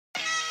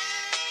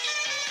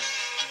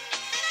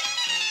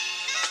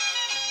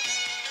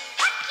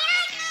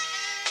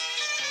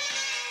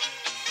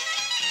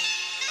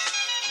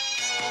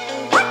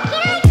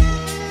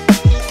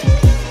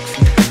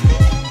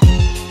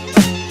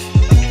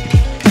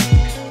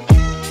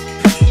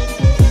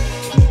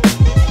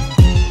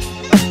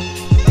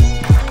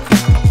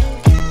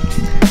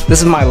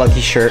This is my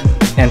lucky shirt,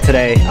 and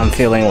today I'm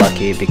feeling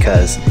lucky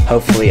because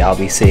hopefully I'll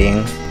be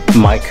seeing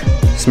Mike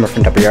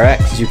Smurfin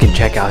WRX. You can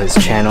check out his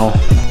channel,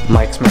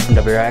 Mike Smurfin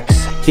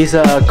WRX. He's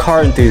a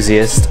car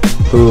enthusiast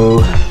who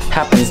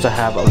happens to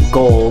have a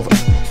gold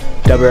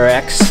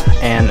WRX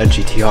and a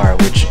GTR,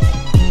 which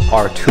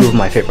are two of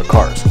my favorite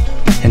cars.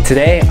 And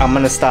today I'm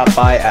gonna stop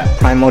by at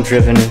Primal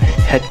Driven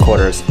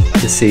headquarters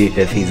to see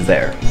if he's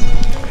there.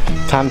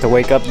 Time to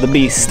wake up the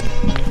beast.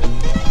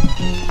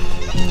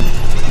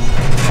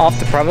 Off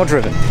to Primal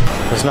Driven.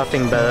 There's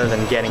nothing better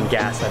than getting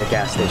gas at a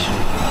gas station.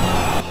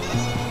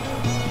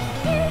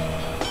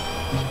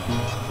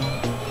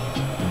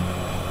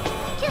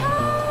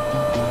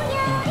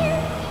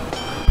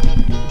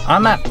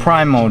 I'm at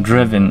Primal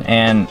Driven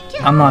and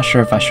I'm not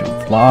sure if I should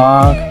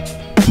vlog,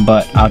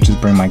 but I'll just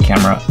bring my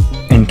camera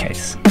in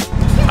case.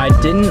 I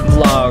didn't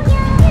vlog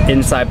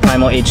inside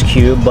Primal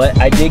HQ, but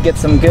I did get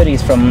some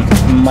goodies from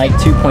Mike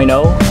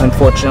 2.0.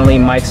 Unfortunately,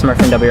 Mike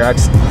Smurfin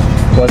WRX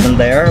wasn't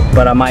there,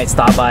 but I might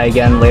stop by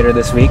again later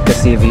this week to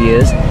see if he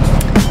is.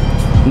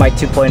 Mike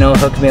 2.0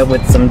 hooked me up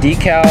with some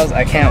decals.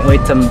 I can't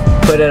wait to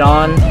put it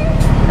on.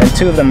 And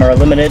two of them are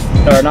limited,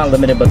 or not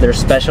limited, but they're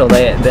special.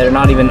 They're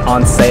not even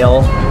on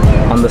sale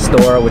on the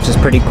store, which is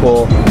pretty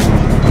cool.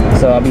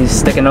 So I'll be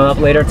sticking them up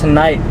later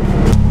tonight.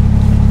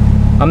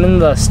 I'm in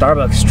the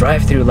Starbucks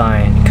drive-through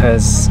line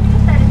because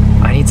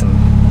I need some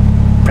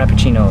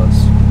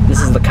frappuccinos.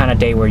 This is the kind of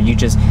day where you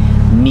just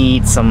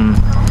need some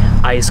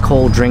ice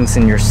cold drinks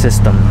in your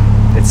system.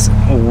 It's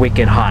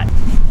wicked hot.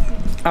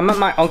 I'm at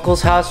my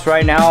uncle's house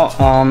right now.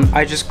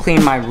 I just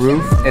cleaned my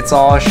roof. It's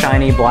all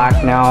shiny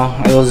black now.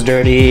 It was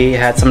dirty, it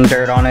had some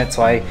dirt on it,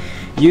 so I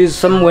used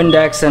some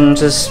Windex and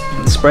just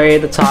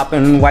sprayed the top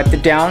and wiped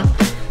it down.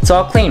 It's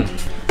all clean.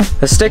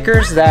 The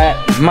stickers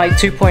that Mike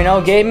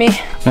 2.0 gave me,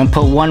 I'm gonna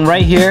put one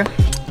right here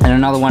and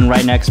another one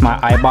right next to my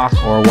eye box,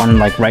 or one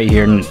like right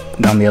here and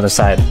on the other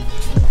side.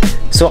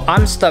 So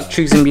I'm stuck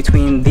choosing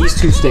between these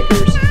two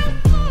stickers,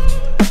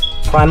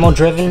 Primal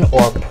Driven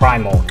or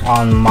Primal,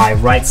 on my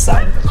right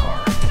side of the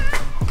car.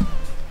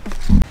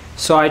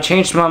 So I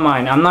changed my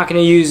mind. I'm not gonna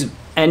use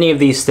any of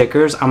these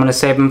stickers. I'm gonna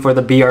save them for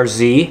the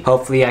BRZ.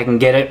 Hopefully I can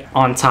get it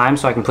on time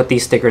so I can put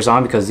these stickers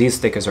on, because these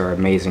stickers are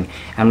amazing.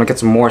 And I'm gonna get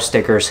some more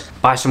stickers,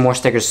 buy some more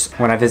stickers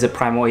when I visit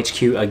Primal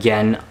HQ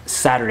again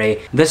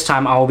Saturday. This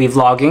time I will be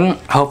vlogging.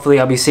 Hopefully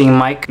I'll be seeing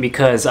Mike,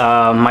 because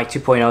Mike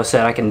 2.0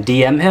 said I can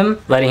DM him,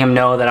 letting him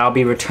know that I'll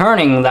be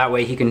returning. That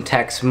way he can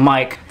text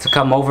Mike to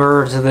come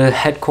over to the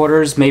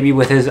headquarters, maybe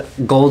with his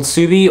gold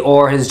Subi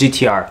or his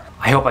GTR.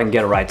 I hope I can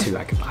get a ride too.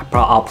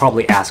 I'll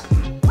probably ask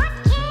him.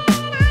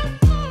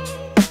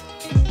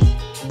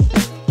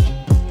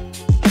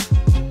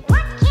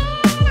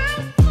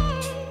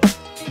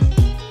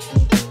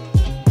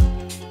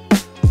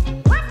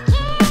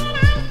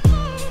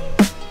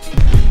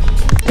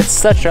 It's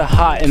such a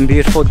hot and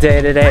beautiful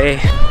day today.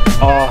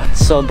 Oh,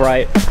 it's so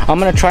bright. I'm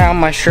gonna try on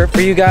my shirt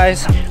for you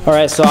guys. All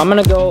right, so I'm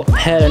gonna go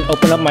ahead and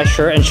open up my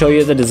shirt and show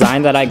you the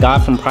design that I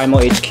got from Primal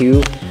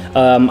HQ.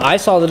 I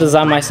saw the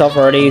design myself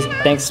already.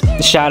 Thanks,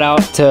 shout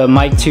out to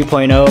Mike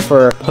 2.0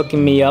 for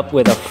hooking me up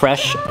with a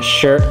fresh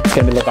shirt. It's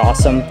gonna look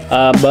awesome.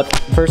 But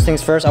first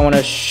things first, I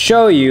wanna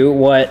show you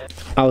what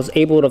I was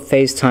able to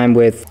FaceTime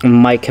with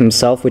Mike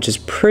himself, which is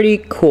pretty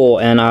cool.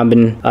 And I've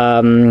been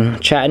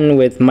chatting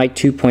with Mike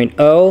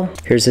 2.0.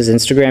 Here's his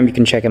Instagram, you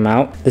can check him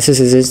out. This is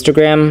his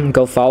Instagram,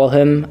 go follow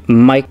him,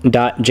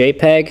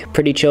 mike.jpg.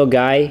 Pretty chill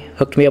guy,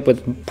 hooked me up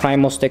with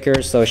Primal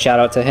stickers, so shout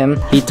out to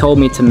him. He told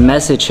me to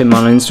message him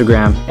on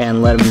Instagram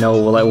and let him know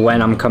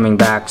when I'm coming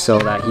back, so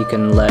that he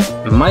can let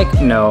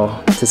Mike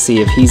know to see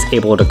if he's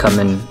able to come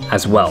in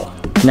as well.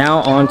 Now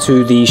on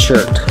to the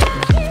shirt.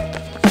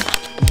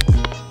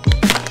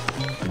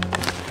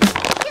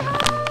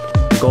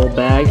 Gold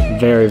bag,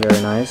 very,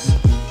 very nice.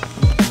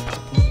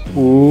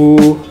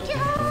 Ooh,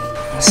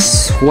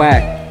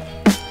 swag.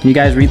 Can you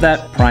guys read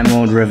that?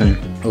 Primal Driven.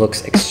 It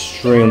looks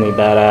extremely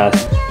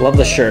badass. Love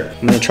the shirt.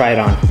 I'm gonna try it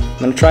on. I'm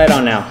gonna try it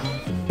on now.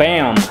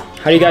 Bam!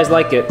 How do you guys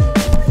like it?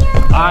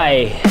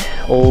 I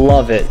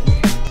love it.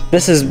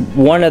 This is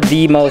one of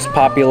the most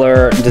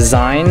popular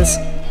designs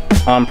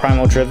on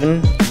Primal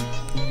Driven,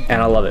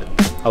 and I love it.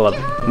 I love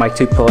it. Mike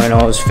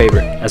 2.0's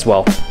favorite as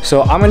well.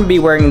 So I'm gonna be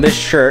wearing this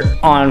shirt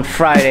on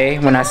Friday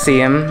when I see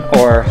him,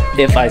 or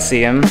if I see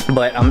him.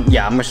 But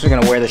yeah, I'm just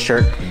gonna wear the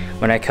shirt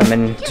when I come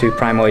into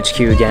Primal HQ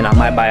again. I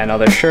might buy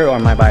another shirt, or I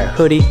might buy a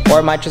hoodie, or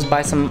I might just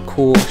buy some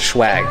cool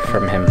swag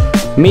from him.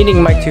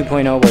 Meeting Mike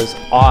 2.0 was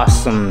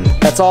awesome.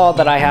 That's all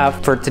that I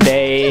have for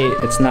today.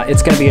 It's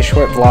gonna be a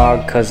short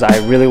vlog because I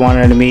really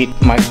wanted to meet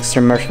Mike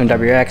Smurfin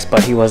WRX,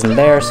 but he wasn't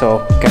there,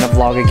 so gonna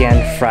vlog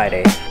again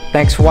Friday.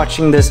 Thanks for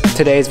watching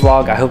today's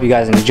vlog. I hope you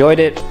guys enjoyed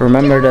it.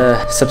 Remember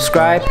to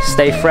subscribe,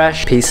 stay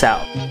fresh, peace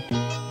out.